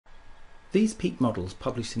These peak models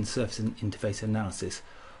published in Surface Interface Analysis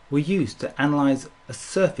were used to analyse a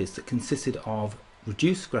surface that consisted of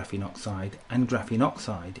reduced graphene oxide and graphene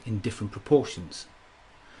oxide in different proportions.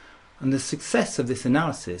 And the success of this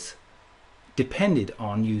analysis depended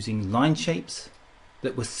on using line shapes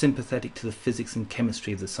that were sympathetic to the physics and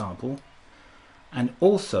chemistry of the sample, and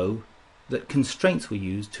also that constraints were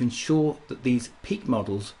used to ensure that these peak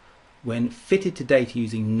models, when fitted to data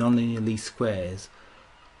using nonlinear least squares,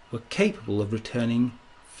 were capable of returning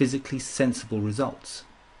physically sensible results.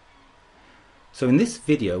 So in this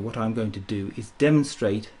video what I'm going to do is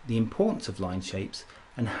demonstrate the importance of line shapes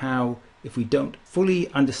and how, if we don't fully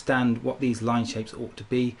understand what these line shapes ought to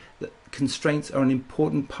be, that constraints are an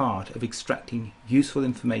important part of extracting useful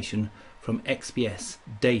information from XPS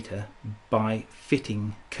data by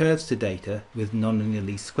fitting curves to data with nonlinear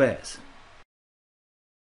least squares.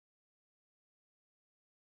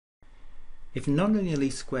 If nonlinear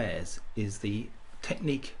least squares is the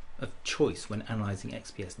technique of choice when analysing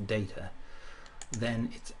XPS data,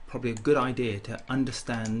 then it's probably a good idea to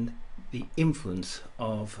understand the influence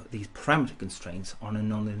of these parameter constraints on a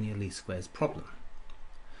nonlinear least squares problem.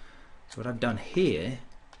 So what I've done here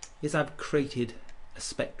is I've created a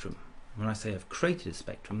spectrum. When I say I've created a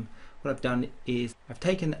spectrum, what I've done is I've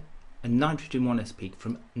taken a nitrogen 1s peak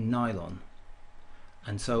from nylon,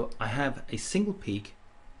 and so I have a single peak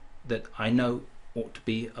that I know ought to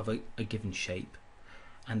be of a given shape,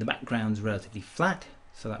 and the background's relatively flat,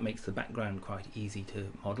 so that makes the background quite easy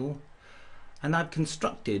to model. And I've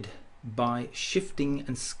constructed, by shifting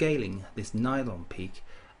and scaling this nylon peak,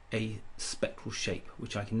 a spectral shape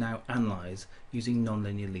which I can now analyse using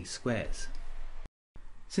nonlinear least squares.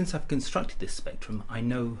 Since I've constructed this spectrum, I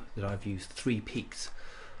know that I've used 3 peaks.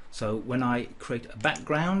 So when I create a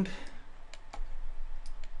background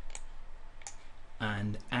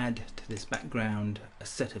and add to this background a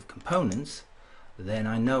set of components, then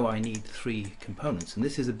I know I need 3 components. And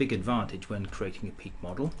this is a big advantage when creating a peak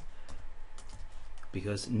model,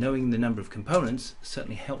 because knowing the number of components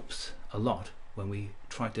certainly helps a lot when we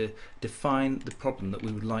try to define the problem that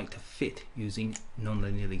we would like to fit using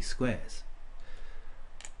nonlinear least squares.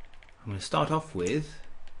 I'm going to start off with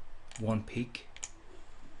one peak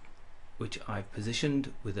which I've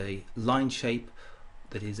positioned with a line shape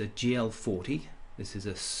that is a GL40. This is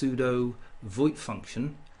a pseudo Voigt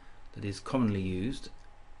function that is commonly used,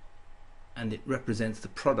 and it represents the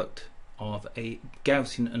product of a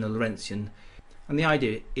Gaussian and a Lorentzian, and the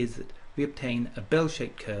idea is that we obtain a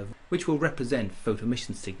bell-shaped curve which will represent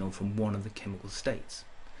photoemission signal from one of the chemical states.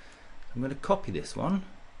 I'm going to copy this one,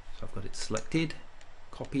 so I've got it selected,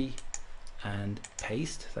 copy and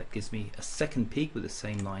paste. That gives me a second peak with the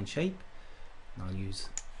same line shape, and I'll use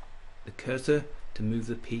the cursor to move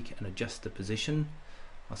the peak and adjust the position.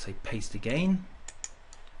 I'll say paste again.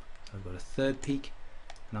 So I've got a third peak,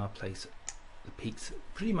 and I'll place the peaks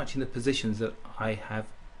pretty much in the positions that I have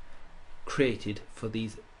created for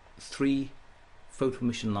these 3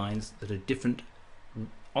 photoemission lines that are different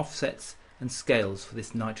offsets and scales for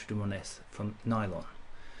this nitrogen 1s from nylon.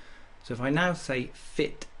 So if I now say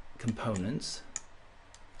fit components,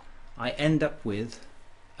 I end up with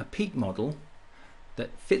a peak model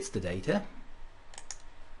that fits the data.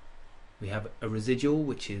 We have a residual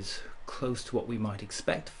which is close to what we might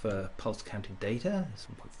expect for pulse counted data. It's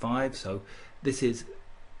 1.5, so this is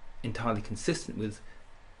entirely consistent with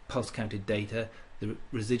pulse counted data. The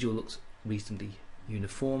residual looks reasonably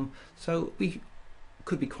uniform, so we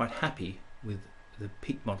could be quite happy with the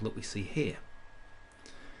peak model that we see here.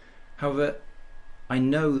 However, I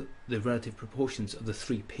know the relative proportions of the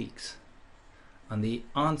 3 peaks, and the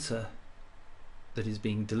answer that is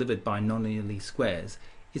being delivered by nonlinear least squares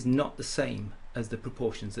is not the same as the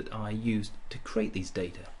proportions that I used to create these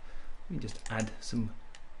data. Let me just add some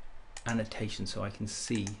annotation so I can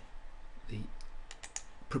see the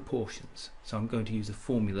proportions. So I'm going to use a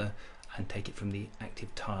formula and take it from the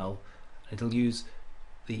active tile. It'll use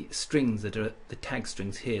the strings that are the tag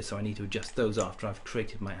strings here, so I need to adjust those after I've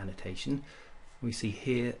created my annotation. We see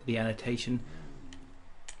here the annotation,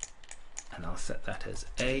 and I'll set that as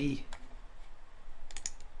A,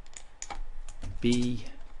 B,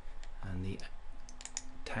 and the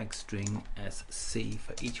tag string as C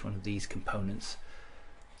for each one of these components.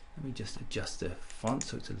 Let me just adjust the font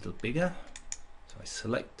so it's a little bigger. So I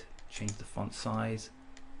select, change the font size,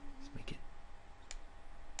 let's make it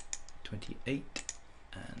 28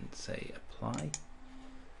 and say apply.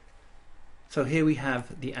 So here we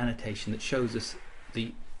have the annotation that shows us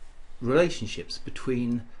the relationships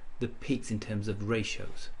between the peaks in terms of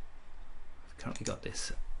ratios. I've currently got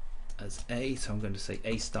this as A, so I'm going to say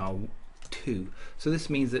A star 2. So this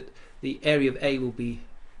means that the area of A will be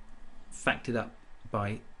factored up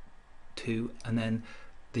by 2, and then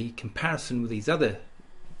the comparison with these other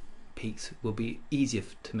peaks will be easier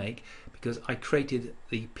to make because I created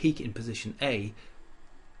the peak in position A.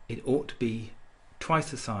 It ought to be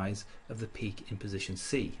twice the size of the peak in position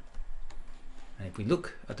C. And if we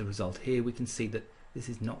look at the result here, we can see that this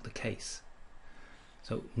is not the case.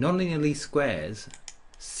 So nonlinear least squares,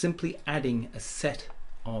 simply adding a set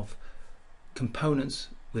of components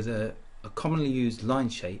with a commonly used line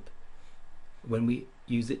shape, when we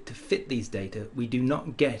use it to fit these data, we do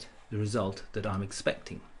not get the result that I'm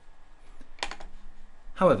expecting.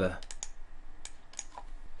 However,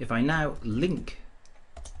 if I now link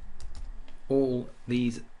all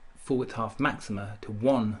these full width half maxima to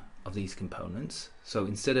one of these components, so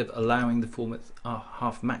instead of allowing the full width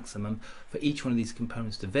half maximum for each one of these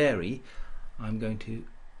components to vary, I'm going to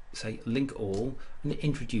say link all, and it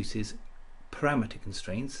introduces parameter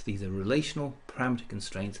constraints. These are relational parameter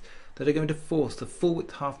constraints that are going to force the full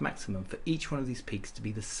width half maximum for each one of these peaks to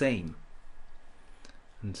be the same.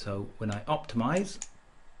 And so when I optimize,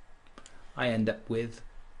 I end up with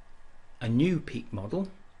a new peak model.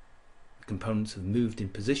 The components have moved in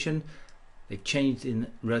position, they've changed in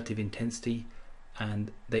relative intensity,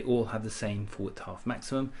 and they all have the same full width half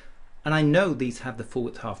maximum. And I know these have the full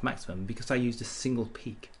width half maximum because I used a single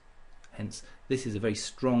peak. Hence, this is a very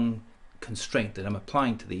strong constraint that I'm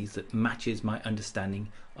applying to these that matches my understanding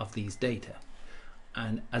of these data.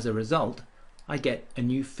 And as a result, I get a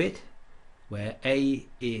new fit where A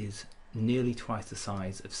is nearly twice the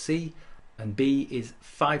size of C and B is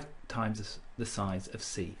 5 times the size of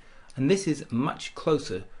C. And this is much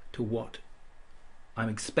closer to what I'm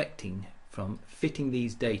expecting from fitting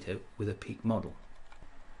these data with a peak model.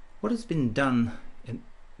 What has been done in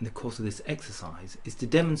the course of this exercise is to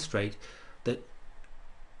demonstrate that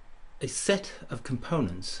a set of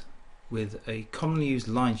components with a commonly used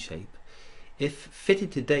line shape, if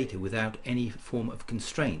fitted to data without any form of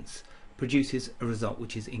constraints, produces a result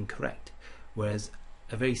which is incorrect, whereas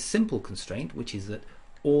a very simple constraint, which is that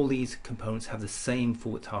all these components have the same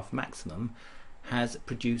full width half maximum, has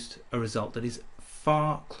produced a result that is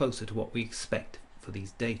far closer to what we expect for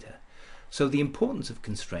these data. So the importance of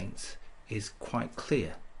constraints is quite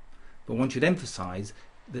clear, but one should emphasize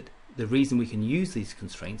that the reason we can use these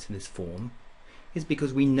constraints in this form is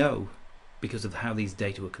because we know, because of how these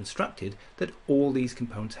data were constructed, that all these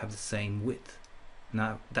components have the same width.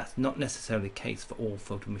 Now, that's not necessarily the case for all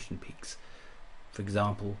photoemission peaks. For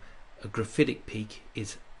example, a graphitic peak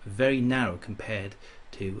is very narrow compared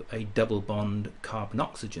to a double bond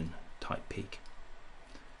carbon-oxygen type peak.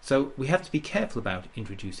 So we have to be careful about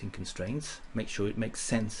introducing constraints, make sure it makes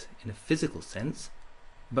sense in a physical sense,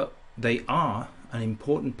 but they are an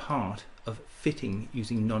important part of fitting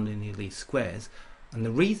using nonlinear least squares. And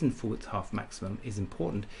the reason full width half maximum is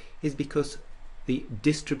important is because the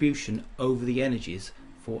distribution over the energies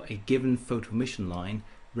for a given photoemission line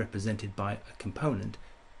represented by a component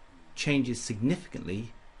changes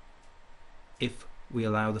significantly if we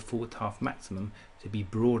allow the full width half maximum to be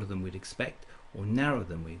broader than we'd expect or narrower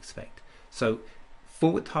than we expect. So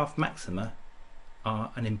full width half maxima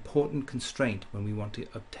are an important constraint when we want to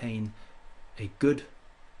obtain a good,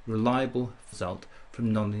 reliable result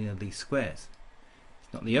from nonlinear least squares.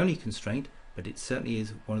 It's not the only constraint, but it certainly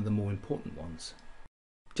is one of the more important ones.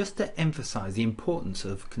 Just to emphasize the importance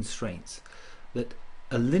of constraints, that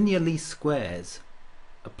a linear least squares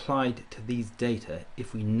applied to these data,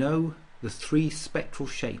 if we know the 3 spectral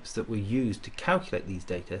shapes that were used to calculate these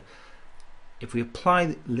data, if we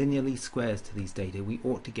apply linear least squares to these data, we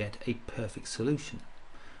ought to get a perfect solution.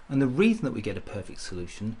 And the reason that we get a perfect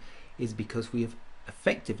solution is because we have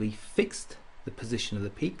effectively fixed the position of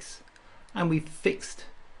the peaks, and we've fixed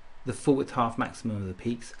the full width half maximum of the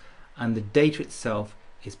peaks, and the data itself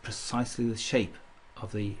is precisely the shape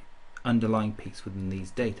of the underlying peaks within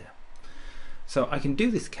these data. So I can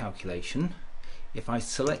do this calculation if I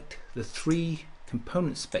select the 3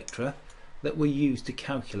 component spectra that were used to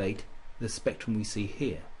calculate the spectrum we see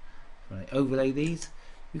here. When I overlay these,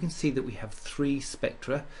 you can see that we have 3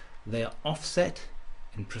 spectra. They are offset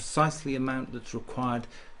in precisely the amount that's required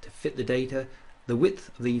to fit the data. The width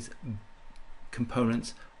of these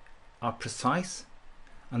components are precise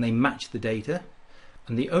and they match the data,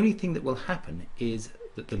 and the only thing that will happen is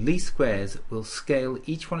that the least squares will scale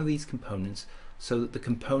each one of these components so that the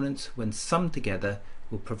components, when summed together,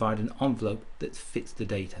 will provide an envelope that fits the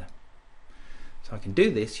data. So I can do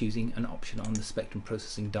this using an option on the spectrum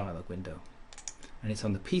processing dialog window, and it's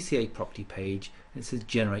on the PCA property page, and it says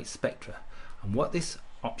generate spectra. And what this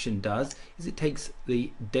option does is it takes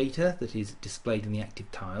the data that is displayed in the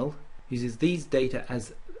active tile, uses these data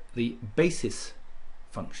as the basis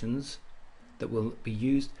functions that will be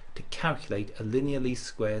used to calculate a linear least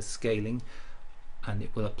squares scaling, and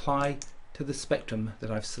it will apply to the spectrum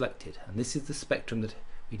that I've selected. And this is the spectrum that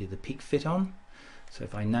we did the peak fit on. So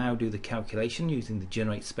if I now do the calculation using the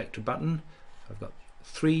generate spectra button, I've got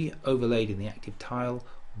 3 overlaid in the active tile,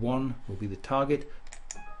 1 will be the target.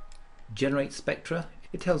 Generate spectra,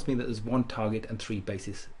 it tells me that there's 1 target and 3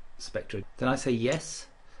 basis spectra. Then I say yes,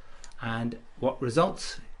 and what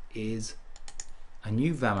results is a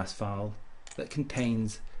new VAMAS file that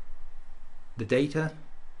contains the data,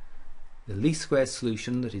 the least squares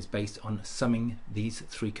solution that is based on summing these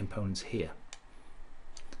 3 components here.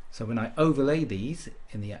 So when I overlay these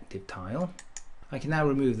in the active tile, I can now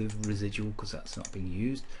remove the residual because that's not being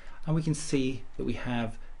used, and we can see that we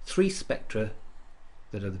have 3 spectra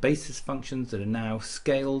that are the basis functions that are now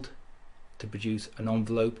scaled to produce an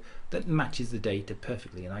envelope that matches the data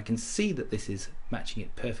perfectly. And I can see that this is matching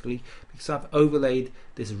it perfectly because I've overlaid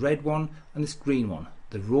this red one and this green one,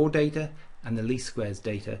 the raw data and the least squares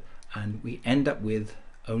data, and we end up with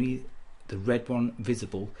only the red one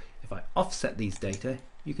visible. If I offset these data,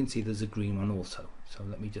 you can see there's a green one also. So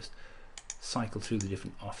let me just cycle through the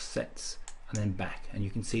different offsets and then back, and you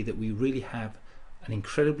can see that we really have an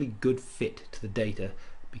incredibly good fit to the data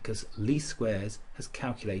because least squares has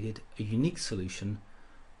calculated a unique solution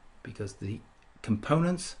because the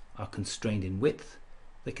components are constrained in width,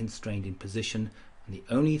 they're constrained in position, and the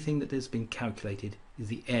only thing that has been calculated is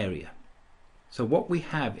the area. So what we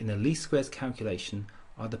have in a least squares calculation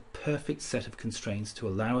are the perfect set of constraints to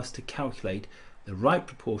allow us to calculate the right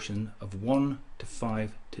proportion of 1 to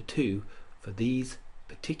 5 to 2 for these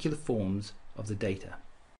particular forms of the data.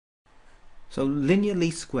 So linear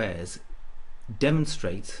least squares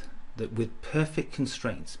demonstrates that with perfect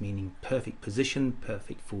constraints, meaning perfect position,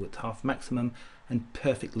 perfect full width half maximum, and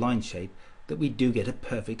perfect line shape, that we do get a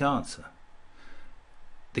perfect answer.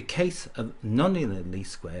 The case of nonlinear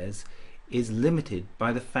least squares is limited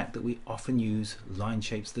by the fact that we often use line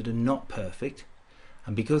shapes that are not perfect,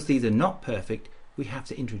 and because these are not perfect, we have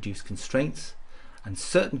to introduce constraints, and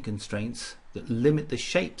certain constraints that limit the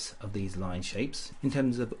shapes of these line shapes in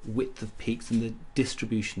terms of width of peaks and the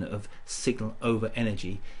distribution of signal over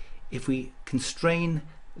energy. If we constrain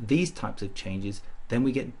these types of changes, then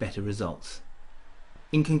we get better results.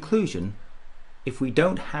 In conclusion, if we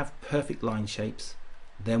don't have perfect line shapes,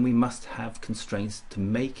 then we must have constraints to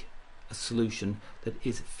make a solution that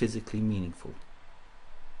is physically meaningful.